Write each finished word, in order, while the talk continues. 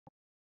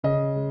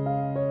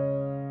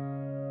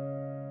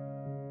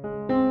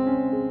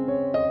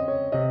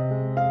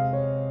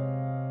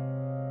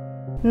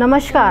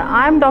Namaskar,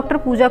 I am Dr.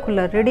 Pooja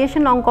Khullar,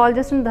 radiation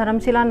oncologist in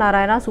Dharamshila,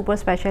 Narayana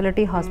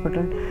Superspeciality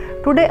Hospital.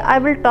 Today I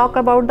will talk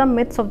about the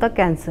myths of the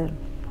cancer.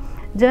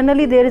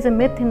 Generally there is a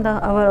myth in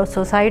our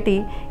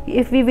society,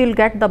 if we will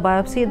get the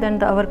biopsy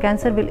then our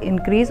cancer will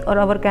increase or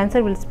our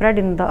cancer will spread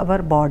in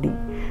our body.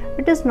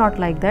 It is not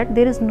like that.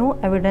 There is no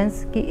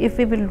evidence that if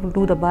we will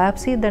do the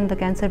biopsy then the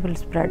cancer will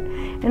spread.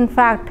 In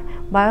fact,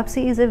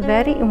 biopsy is a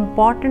very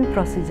important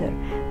procedure.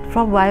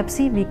 From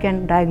biopsy we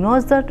can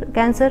diagnose the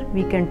cancer,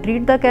 we can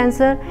treat the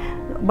cancer,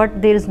 but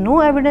there is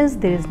no evidence,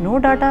 there is no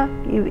data.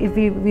 If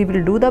we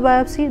will do the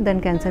biopsy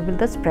then cancer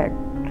will spread.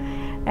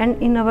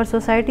 And in our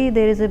society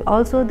there is a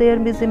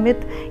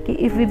myth that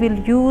if we will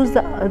use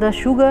the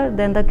sugar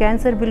then the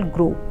cancer will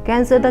grow,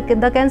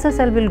 the cancer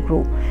cell will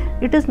grow.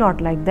 It is not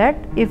like that.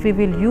 If we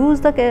will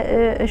use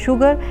the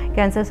sugar,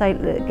 cancer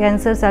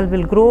cell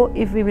will grow.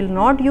 If we will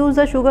not use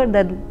the sugar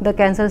then the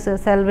cancer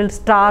cell will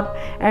starve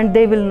and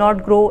they will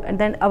not grow, and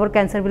then our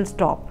cancer will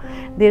stop.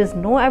 There is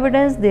no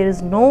evidence, there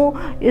is no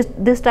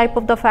this type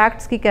of the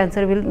facts that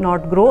cancer will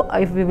not grow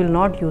if we will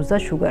not use the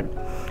sugar.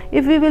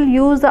 If we will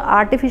use the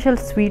artificial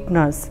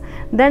sweeteners,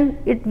 then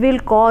it will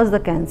cause the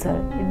cancer.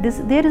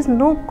 There is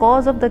no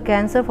cause of the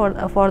cancer for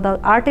the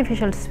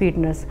artificial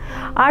sweeteners.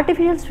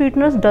 Artificial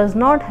sweeteners does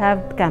not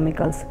have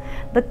chemicals.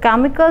 The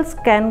chemicals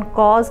can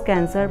cause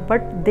cancer,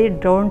 but they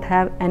don't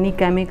have any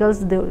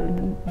chemicals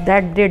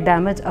that they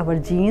damage our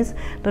genes.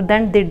 So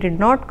then they did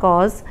not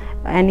cause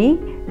any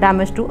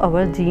damage to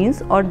our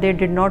genes, or they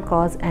did not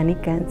cause any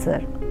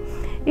cancer.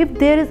 If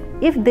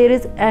there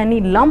is any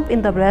lump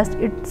in the breast,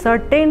 it's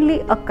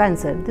certainly a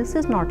cancer. This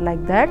is not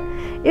like that.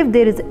 If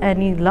there is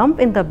any lump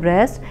in the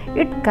breast,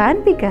 it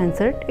can be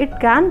cancer, it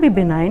can be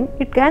benign,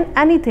 it can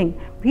anything.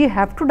 We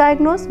have to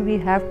diagnose, we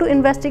have to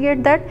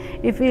investigate that.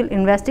 If we will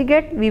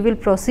investigate, we will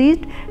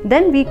proceed,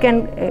 then we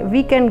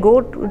can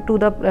go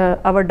to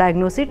our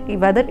diagnosis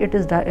whether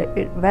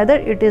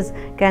it is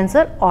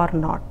cancer or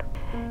not.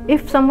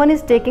 If someone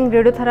is taking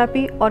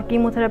radiotherapy or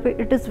chemotherapy,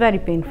 it is very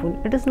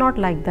painful. It is not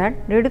like that.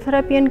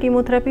 Radiotherapy and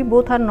chemotherapy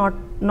both are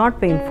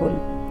not painful.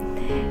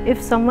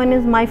 If someone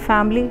in my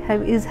family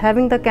is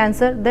having the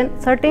cancer, then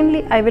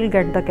certainly I will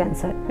get the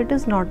cancer. It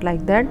is not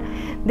like that.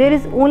 There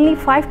is only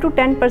 5 to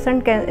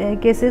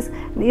 10% cases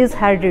is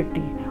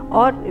hereditary,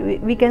 or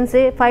we can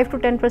say 5 to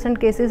 10%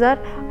 cases are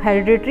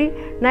hereditary.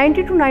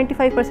 90 to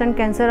 95%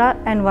 cancer are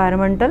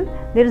environmental.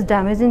 There is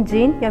damage in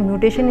gene,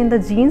 mutation in the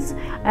genes,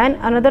 and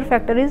another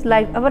factor is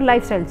our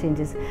lifestyle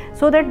changes,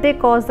 so that they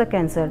cause the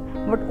cancer.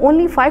 But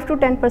only 5 to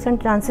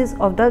 10% chances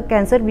of the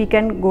cancer we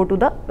can go to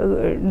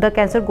the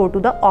cancer go to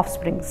the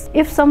offsprings.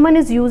 If someone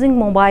is using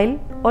mobile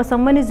or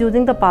someone is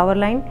using the power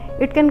line,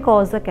 it can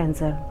cause the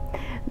cancer.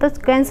 The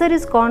cancer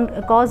is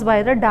caused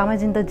by the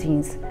damage in the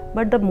genes,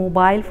 but the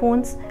mobile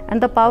phones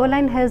and the power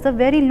line has a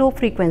very low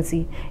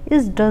frequency.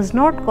 It does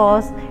not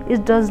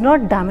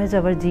damage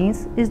our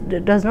genes,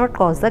 it does not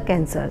cause the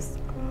cancers.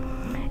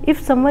 If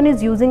someone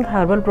is using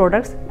herbal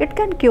products, it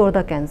can cure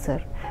the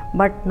cancer,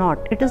 but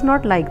it is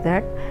not like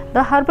that.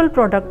 The herbal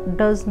product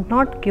does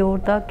not cure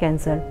the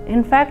cancer.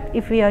 In fact,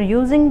 if we are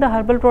using the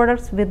herbal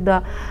products with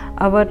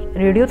our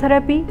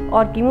radiotherapy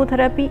or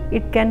chemotherapy,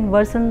 it can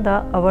worsen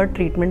our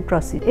treatment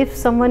process. If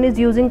someone is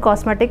using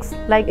cosmetics,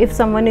 like if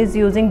someone is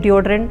using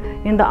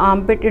deodorant in the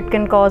armpit, it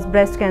can cause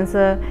breast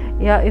cancer.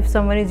 If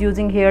someone is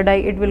using hair dye,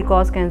 it will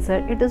cause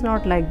cancer. It is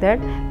not like that.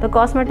 The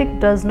cosmetic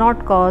does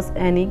not cause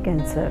any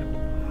cancer.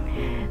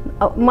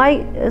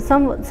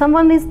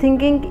 Someone is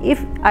thinking,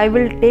 if I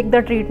will take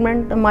the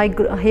treatment, my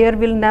hair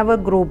will never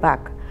grow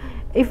back.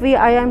 If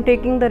I am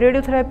taking the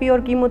radiotherapy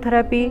or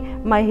chemotherapy,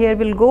 my hair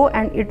will go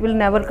and it will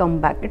never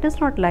come back. It is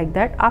not like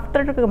that.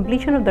 After the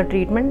completion of the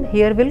treatment,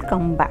 hair will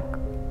come back.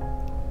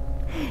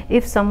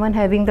 If someone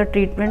having the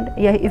treatment,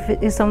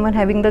 if someone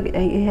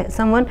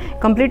someone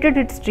completed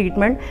its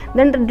treatment,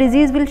 then the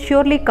disease will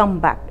surely come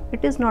back.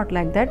 It is not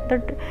like that.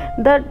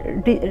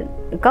 The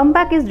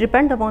comeback is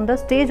depend upon the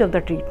stage of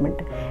the treatment.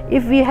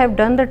 If we have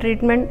done the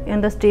treatment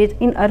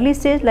in early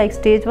stage like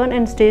stage 1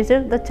 and stage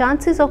 2, the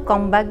chances of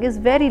comeback is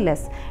very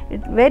less.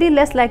 Very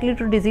less likely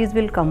to disease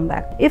will come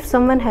back. If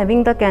someone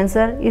having the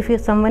cancer,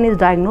 if someone is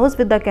diagnosed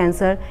with the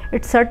cancer,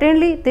 it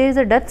certainly there is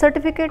a death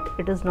certificate.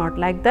 It is not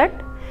like that.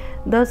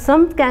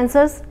 Some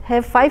cancers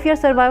have 5-year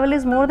survival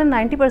is more than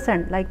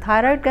 90%, like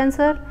thyroid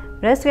cancer,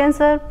 breast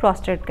cancer,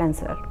 prostate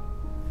cancer.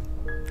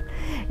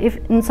 If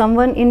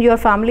someone in your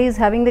family is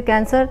having the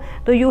cancer,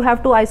 so you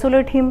have to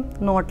isolate him.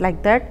 Not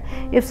like that.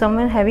 If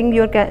someone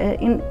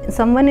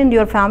someone in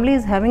your family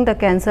is having the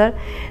cancer,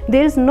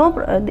 there is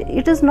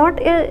it is not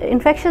an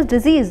infectious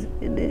disease.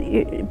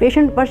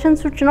 Person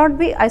should not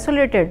be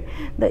isolated.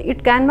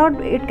 It can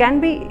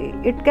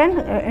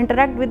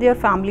interact with your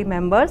family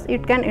members.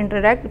 It can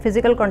interact.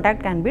 Physical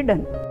contact can be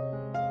done.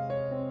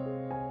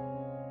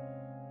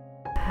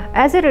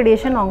 As a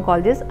radiation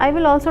oncologist, I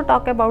will also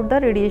talk about the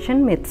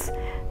radiation myths.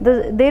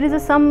 There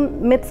is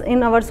some myths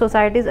in our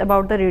societies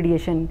about the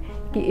radiation.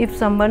 if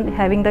someone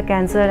having the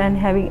cancer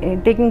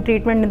and taking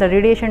treatment in the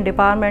radiation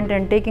department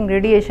and taking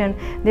radiation,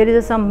 there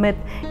is some myth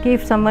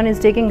if someone is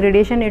taking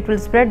radiation, it will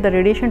spread the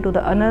radiation to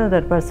the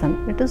another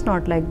person. It is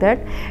not like that.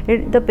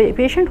 The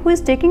patient who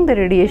is taking the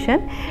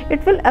radiation,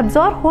 it will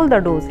absorb whole the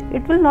dose.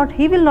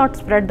 He will not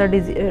spread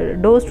the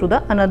dose to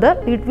the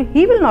another.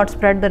 He will not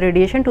spread the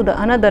radiation to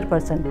the another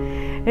person.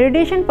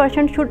 Radiation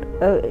person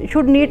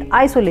should need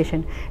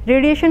isolation.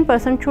 Radiation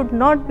person should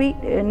not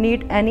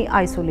need any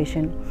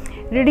isolation.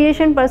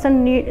 Radiation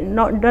person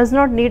does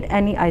not need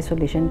any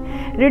isolation.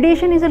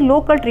 Radiation is a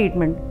local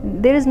treatment.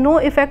 There is no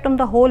effect on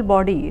the whole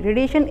body.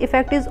 Radiation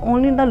effect is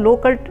only in the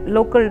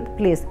local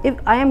place. If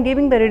I am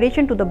giving the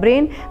radiation to the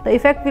brain, the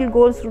effect will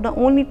go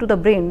only to the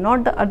brain,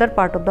 not the other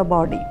part of the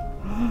body.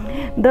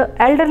 The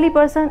elderly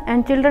person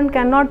and children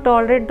cannot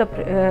tolerate the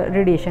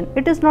radiation.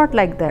 It is not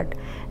like that.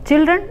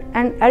 Children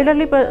and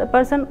elderly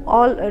person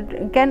all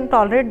can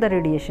tolerate the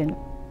radiation.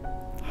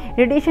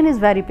 Radiation is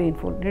very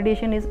painful.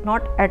 Radiation is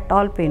not at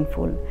all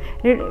painful.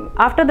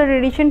 After the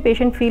radiation,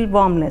 patient feel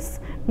warmness.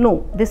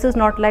 No, this is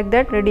not like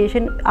that.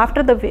 Radiation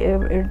after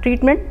the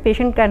treatment,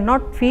 patient does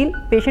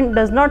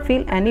not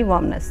feel any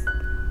warmness.